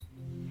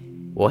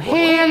Well,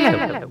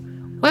 hello.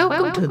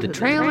 Welcome to the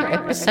trailer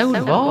episode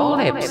of all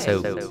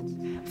episodes.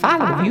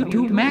 Follow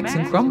YouTube Max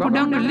and Crumble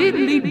down there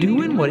literally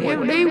doing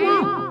whatever they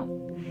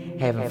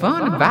want. Having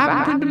fun and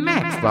vibing to the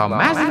max while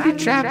massively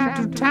traveling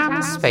through time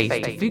and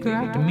space to figure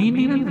out the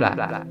meaning of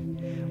life.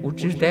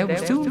 Which is that we'll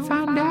soon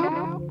find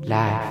out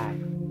life.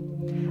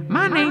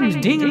 My name's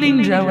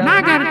Ling Joe, and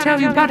I gotta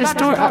tell you about a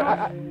story.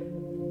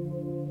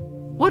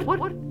 What?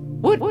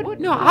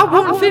 No, I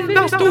want to finish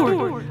my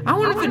story. I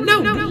want to finish.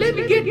 No, let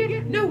me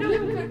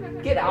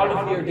get out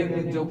of here,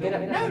 Ling Joe. Get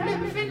out. No,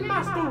 let me finish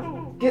my story.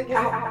 Get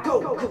out.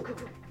 Go.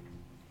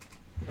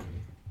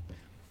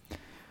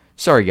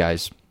 Sorry,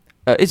 guys.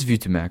 It's View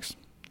to Max.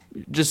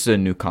 Just a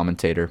new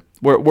commentator.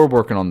 We're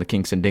working on the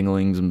kinks and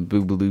dinglings and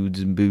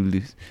boobaloods and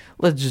booloos.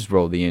 Let's just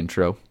roll the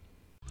intro.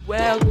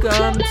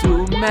 Welcome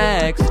to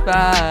Max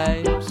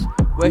Vibes.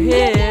 We're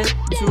here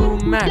to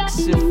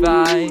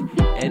maxify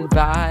and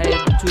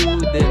vibe to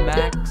the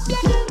max.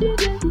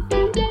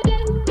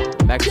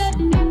 Max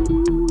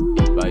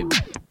vibe.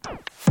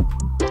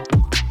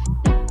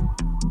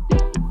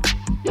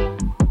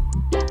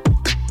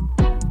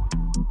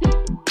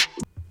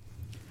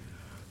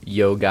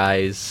 Yo,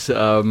 guys.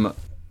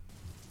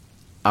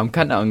 I'm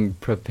kind of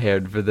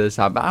unprepared for this.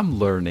 I'm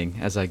learning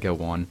as I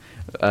go on.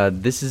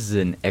 This is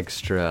an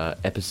extra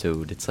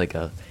episode. It's like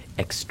a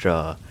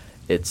extra.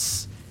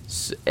 It's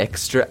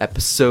extra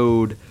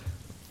episode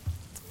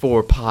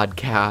for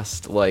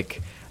podcast,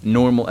 like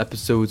normal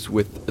episodes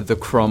with the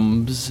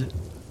crumbs.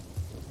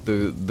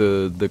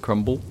 The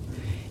crumble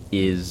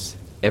is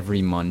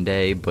every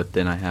Monday, but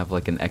then I have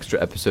like an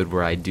extra episode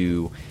where I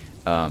do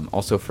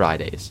also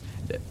Fridays.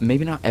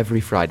 Maybe not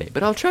every Friday,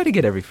 but I'll try to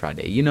get every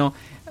Friday. You know,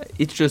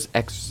 it's just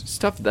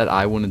stuff that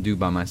I want to do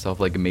by myself.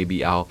 Like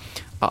maybe I'll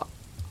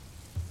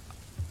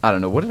I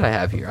don't know. What did I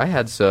have here? I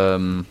had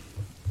some.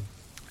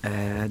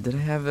 Did I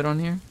have it on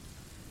here?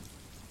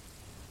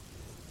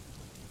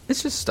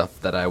 It's just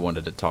stuff that I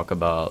wanted to talk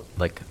about,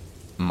 like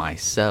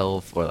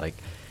myself, or like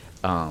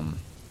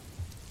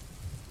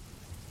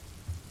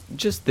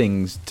just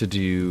things to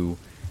do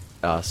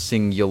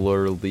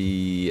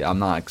singularly. I'm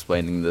not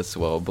explaining this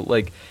well, but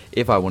like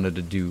if I wanted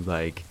to do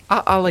like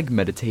I like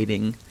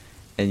meditating,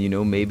 and you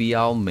know, maybe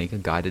I'll make a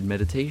guided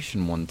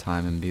meditation one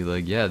time and be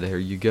like, yeah, there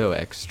you go,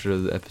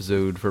 extra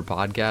episode for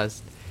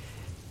podcast.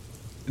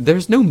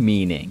 There's no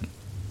meaning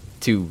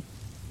to,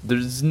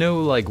 there's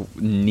no like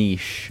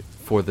niche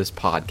for this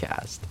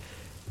podcast.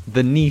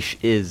 The niche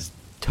is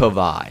to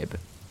vibe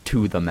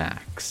to the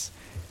max,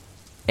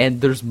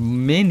 and there's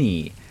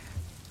many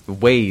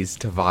ways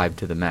to vibe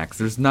to the max.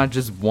 There's not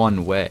just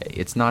one way.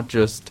 It's not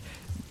just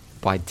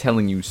by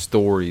telling you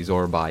stories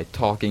or by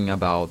talking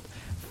about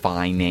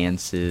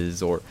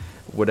finances or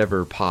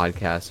whatever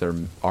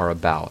podcasts are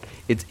about.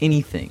 It's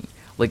anything.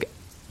 Like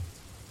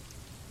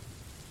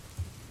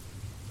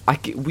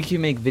we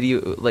can make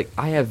video, like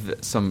I have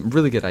some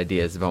really good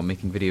ideas about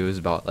making videos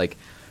about like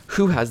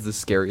who has the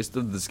scariest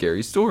of the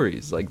scary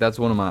stories. Like that's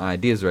one of my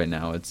ideas right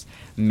now. It's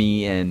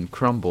me and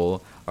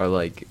Crumble are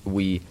like,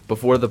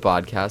 before the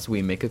podcast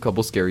we make a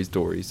couple scary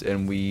stories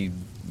and we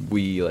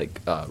like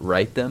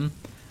write them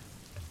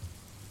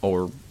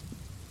or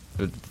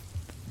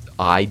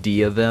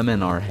idea them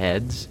in our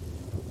heads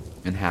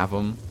and have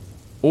them,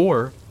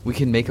 or we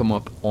can make them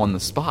up on the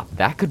spot.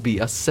 That could be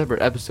a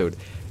separate episode.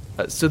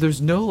 So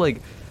there's no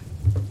like.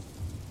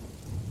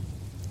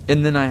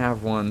 And then I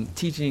have one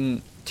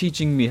teaching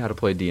me how to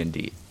play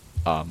D&D.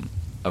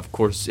 Of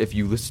course, if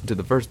you listen to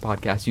the first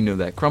podcast, you know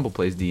that Crumble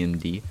plays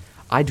D&D.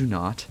 I do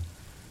not.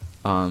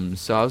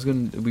 So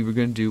we were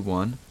gonna do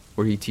one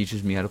where he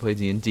teaches me how to play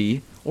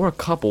D&D, or a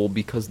couple,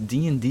 because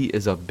D&D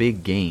is a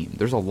big game.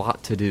 There's a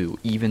lot to do,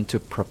 even to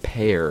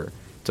prepare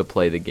to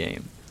play the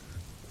game.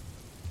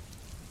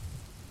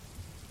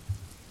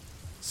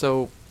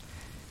 So,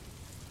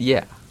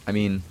 yeah, I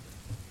mean,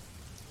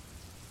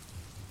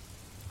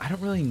 I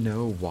don't really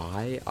know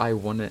why I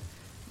wanted.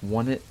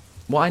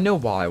 Well, I know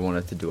why I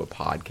wanted to do a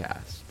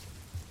podcast,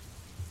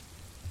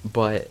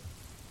 but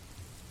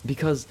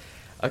because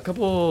a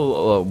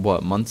couple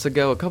months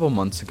ago,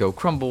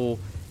 Crumble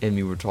and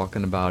me were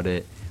talking about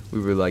it. We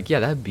were like, yeah,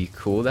 that'd be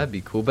cool.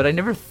 But I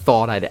never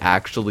thought I'd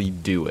actually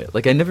do it.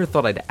 Like, I never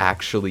thought I'd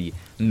actually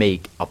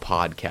make a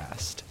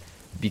podcast,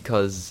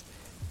 because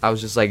I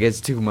was just like,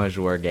 it's too much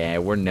work.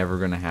 We're never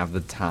gonna have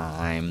the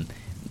time.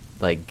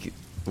 Like,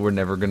 we're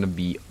never going to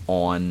be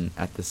on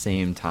at the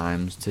same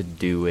times to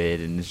do it,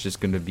 and it's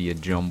just going to be a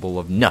jumble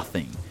of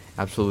nothing.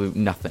 Absolute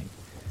nothing.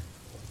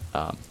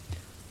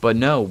 But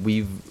no,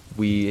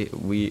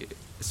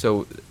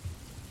 so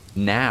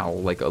now,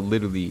 like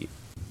literally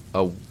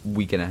a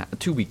week and a half,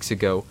 2 weeks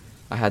ago,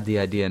 I had the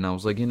idea, and I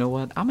was like, you know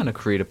what? I'm going to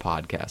create a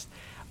podcast.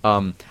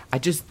 I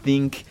just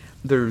think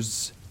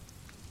there's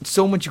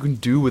so much you can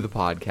do with a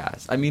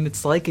podcast. I mean,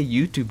 it's like a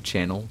YouTube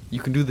channel. You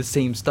can do the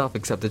same stuff,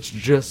 except it's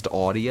just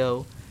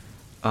audio.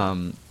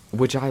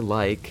 Which I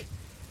like.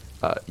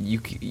 You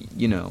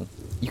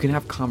can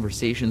have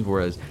conversations,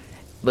 whereas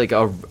like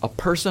a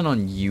person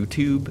on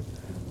YouTube,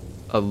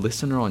 a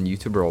listener on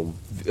YouTube, or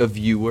a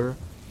viewer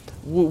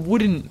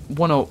wouldn't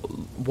want to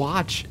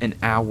watch an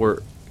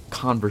hour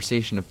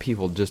conversation of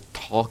people just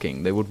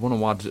talking. They would want to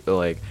watch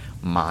like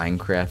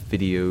Minecraft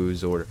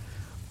videos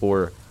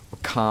or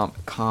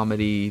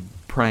comedy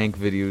prank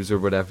videos or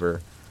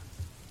whatever.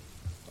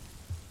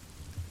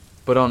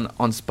 But on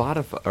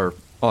Spotify or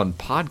on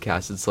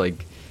podcasts, it's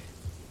like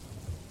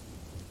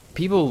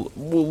people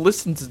will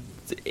listen to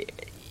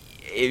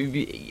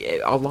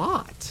a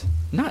lot,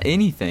 not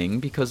anything,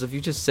 because if you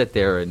just sit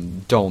there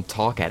and don't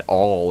talk at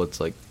all, it's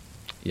like,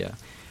 yeah.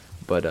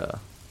 But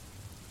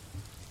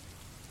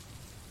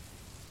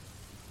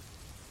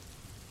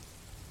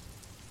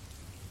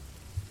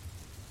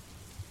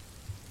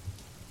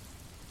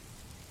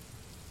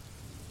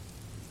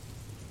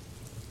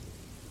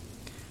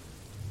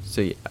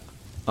so yeah,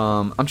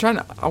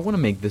 I want to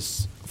make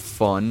this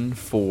fun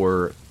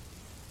for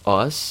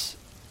us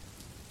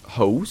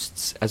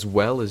hosts as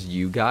well as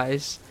you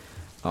guys,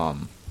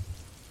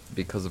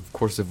 because of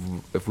course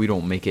if we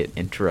don't make it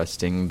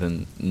interesting,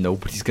 then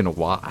nobody's gonna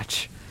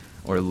watch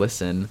or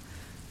listen.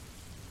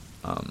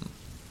 But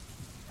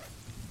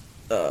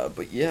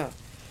yeah,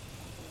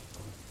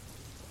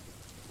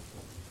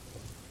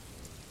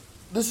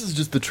 this is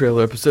just the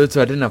trailer episode,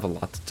 so I didn't have a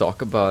lot to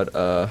talk about.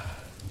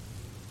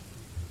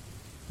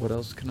 What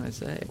else can I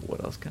say?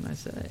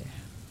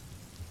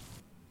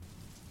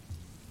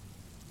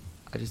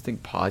 I just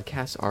think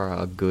podcasts are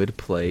a good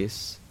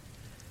place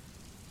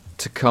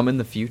to come in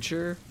the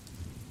future.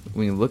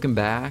 When you're looking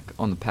back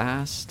on the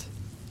past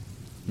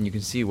and you can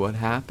see what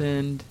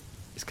happened,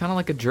 it's kind of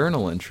like a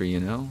journal entry, you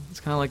know? It's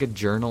kind of like a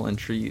journal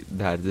entry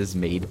that is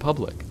made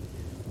public.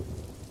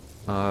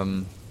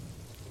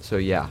 So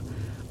yeah,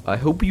 I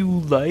hope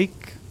you're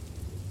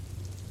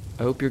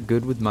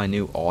good with my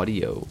new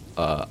audio.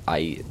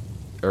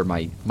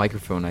 My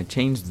microphone, I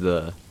changed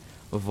the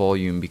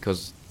volume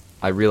because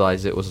I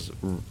realized it was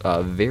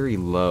very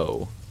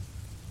low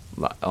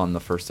on the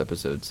first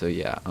episode. So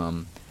yeah,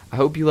 I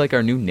hope you like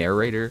our new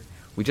narrator.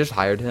 We just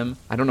hired him.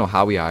 I don't know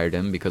how we hired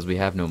him because we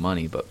have no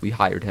money, but we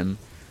hired him.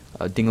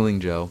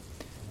 Ling Joe.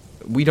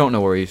 We don't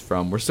know where he's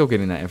from. We're still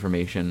getting that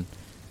information.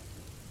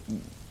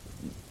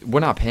 We're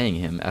not paying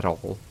him at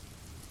all,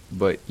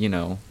 but you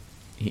know,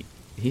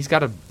 he's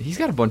got a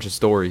bunch of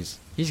stories.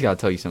 He's got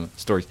to tell you some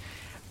stories.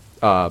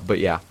 But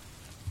yeah,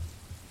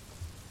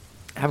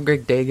 have a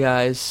great day,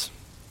 guys.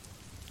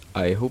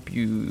 I hope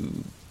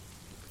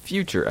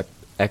future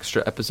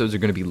extra episodes are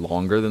going to be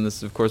longer than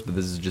this, of course, but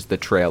this is just the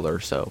trailer,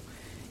 so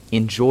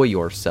enjoy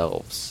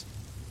yourselves,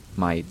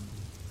 my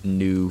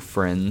new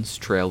friends,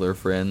 trailer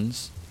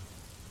friends.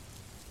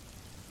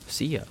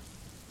 See ya.